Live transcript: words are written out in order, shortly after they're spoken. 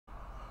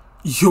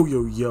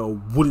Yo,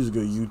 what is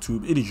good,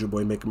 YouTube? It is your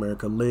boy Make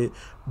America Lit,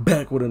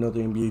 back with another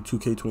NBA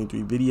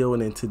 2K23 video.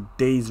 And in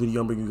today's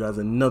video, I'm bringing you guys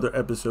another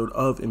episode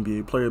of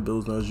NBA player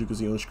builds. Now, as you can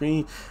see on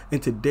screen,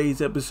 in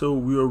today's episode,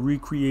 we are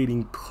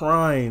recreating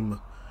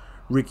prime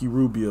Ricky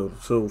Rubio.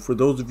 So for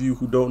those of you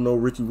who don't know,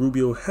 Ricky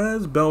Rubio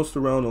has bounced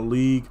around the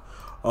league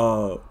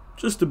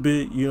just a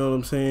bit, you know what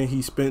I'm saying?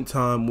 He spent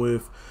time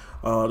with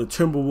the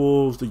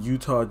Timberwolves, the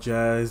Utah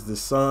Jazz, the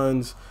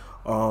Suns,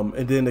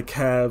 and then the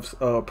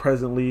Cavs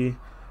presently.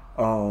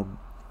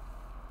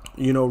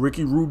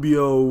 Ricky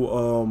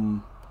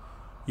Rubio,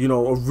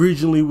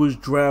 originally was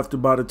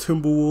drafted by the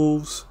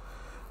Timberwolves.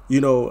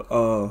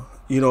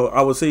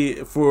 I would say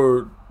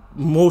for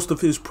most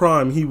of his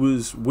prime, he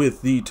was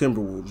with the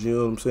Timberwolves, you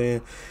know what I'm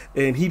saying?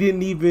 And he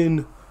didn't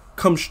even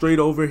come straight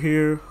over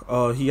here.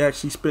 He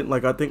actually spent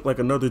I think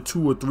another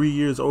 2 or 3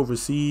 years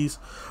overseas,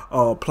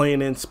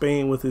 playing in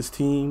Spain with his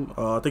team.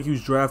 I think he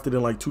was drafted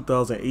in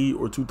 2008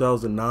 or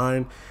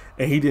 2009,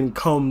 and he didn't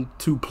come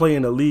to play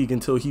in the league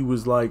until he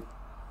was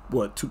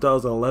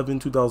 2011,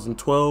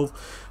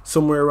 2012,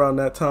 somewhere around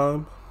that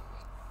time.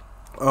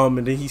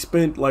 And then he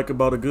spent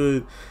about a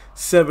good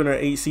 7 or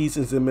 8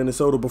 seasons in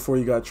Minnesota before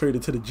he got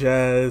traded to the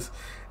Jazz.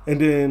 And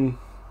then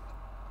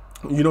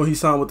he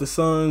signed with the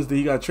Suns. Then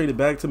he got traded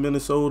back to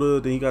Minnesota.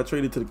 Then he got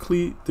traded to the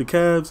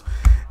Cavs.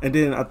 And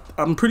then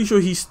I'm pretty sure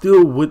he's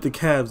still with the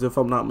Cavs, if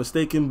I'm not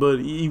mistaken. But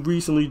he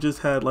recently just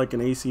had an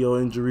ACL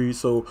injury.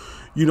 So,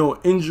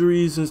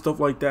 injuries and stuff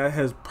like that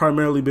has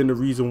primarily been the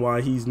reason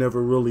why he's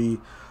never really,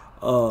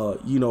 I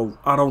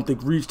don't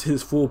think reached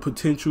his full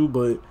potential.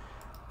 But,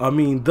 I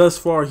mean, thus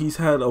far, he's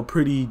had a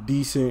pretty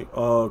decent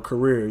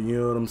career. You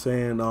know what I'm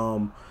saying?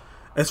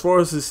 As far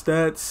as his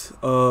stats,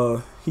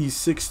 he's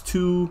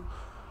 6'2".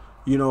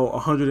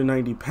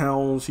 190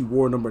 pounds. He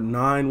wore number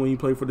 9 when he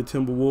played for the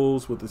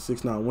Timberwolves with a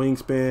 6'9"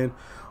 wingspan.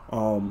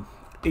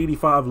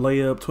 85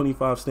 layup,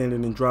 25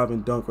 standing and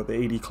driving dunk with the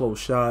 80 close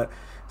shot.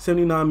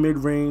 79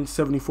 mid-range,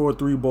 74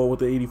 3-ball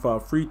with the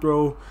 85 free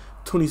throw.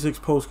 26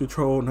 post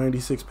control,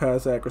 96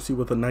 pass accuracy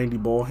with a 90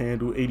 ball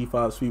handle,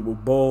 85 sweep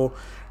with ball.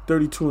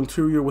 32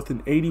 interior with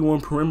an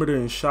 81 perimeter,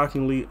 and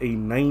shockingly a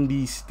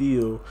 90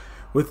 steal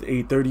with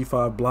a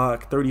 35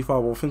 block,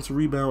 35 offensive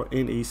rebound,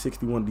 and a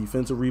 61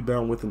 defensive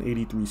rebound with an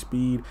 83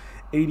 speed,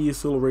 80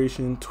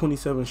 acceleration,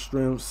 27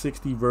 strength,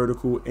 60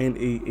 vertical, and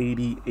a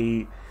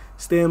 88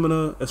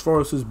 stamina. As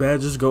far as his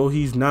badges go,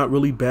 he's not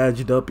really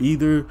badged up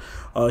either.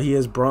 He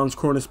has bronze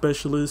corner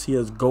specialist, he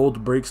has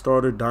gold break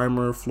starter,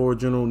 dimer, floor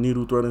general,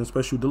 needle thread, and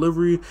special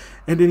delivery,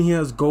 and then he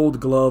has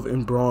gold glove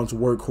and bronze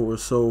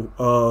workhorse.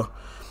 So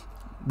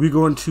we're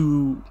going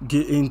to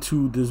get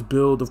into this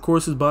build. Of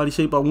course, his body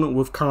shape, I went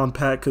with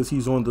compact because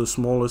he's on the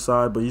smaller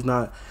side, but he's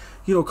not,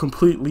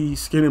 completely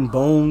skin and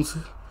bones.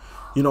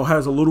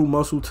 Has a little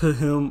muscle to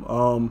him.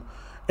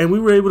 And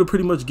we were able to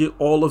pretty much get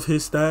all of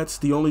his stats.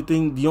 The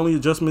only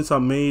adjustments I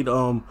made,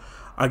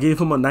 I gave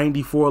him a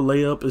 94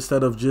 layup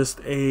instead of just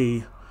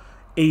a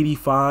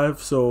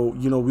 85. So,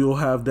 we'll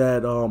have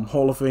that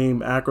Hall of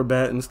Fame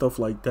acrobat and stuff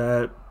like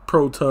that.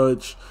 Pro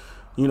touch,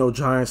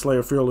 giant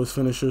slayer, fearless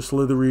finisher,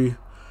 slithery.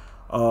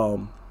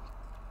 And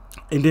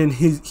then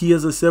he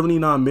has a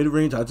 79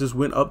 mid-range. I just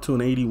went up to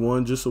an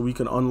 81 just so we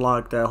can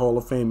unlock that Hall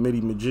of Fame midi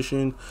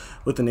magician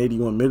with an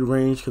 81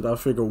 mid-range, because I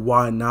figure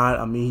why not?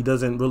 I mean, he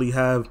doesn't really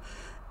have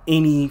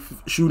any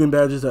shooting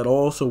badges at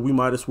all, so we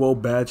might as well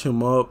badge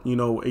him up,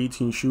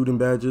 18 shooting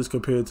badges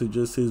compared to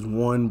just his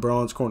 1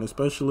 bronze corner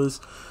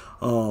specialist.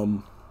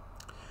 And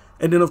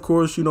then, of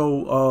course,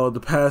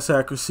 the pass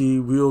accuracy,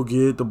 we'll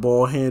get the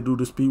ball handle,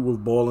 the speed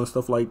with ball and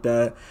stuff like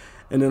that.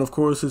 And then, of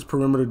course, his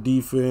perimeter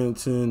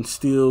defense and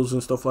steals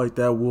and stuff like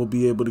that, we'll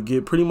be able to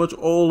get pretty much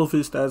all of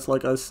his stats,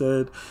 like I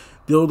said.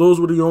 Those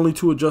were the only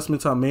 2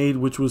 adjustments I made,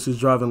 which was his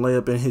driving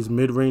layup and his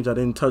mid-range. I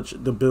didn't touch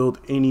the build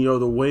any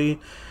other way.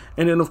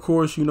 And then, of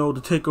course, the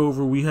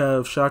takeover, we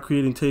have shot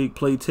creating take,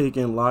 play take,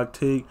 and lock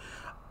take.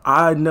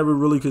 I never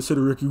really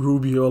considered Ricky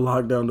Rubio a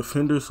lockdown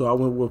defender, so I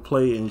went with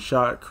play and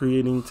shot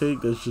creating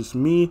take. That's just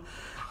me.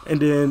 And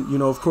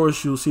then, of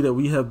course, you'll see that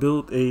we have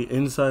built a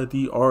inside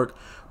the arc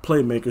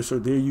playmaker. So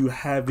there you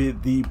have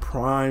it, the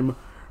prime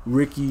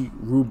Ricky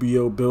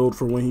Rubio build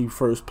for when he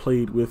first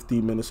played with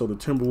the Minnesota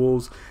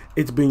Timberwolves.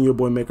 It's been your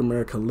boy Make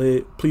America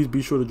Lit. Please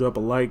be sure to drop a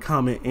like,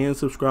 comment, and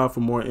subscribe for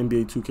more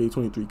NBA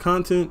 2K23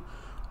 content.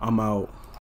 I'm out.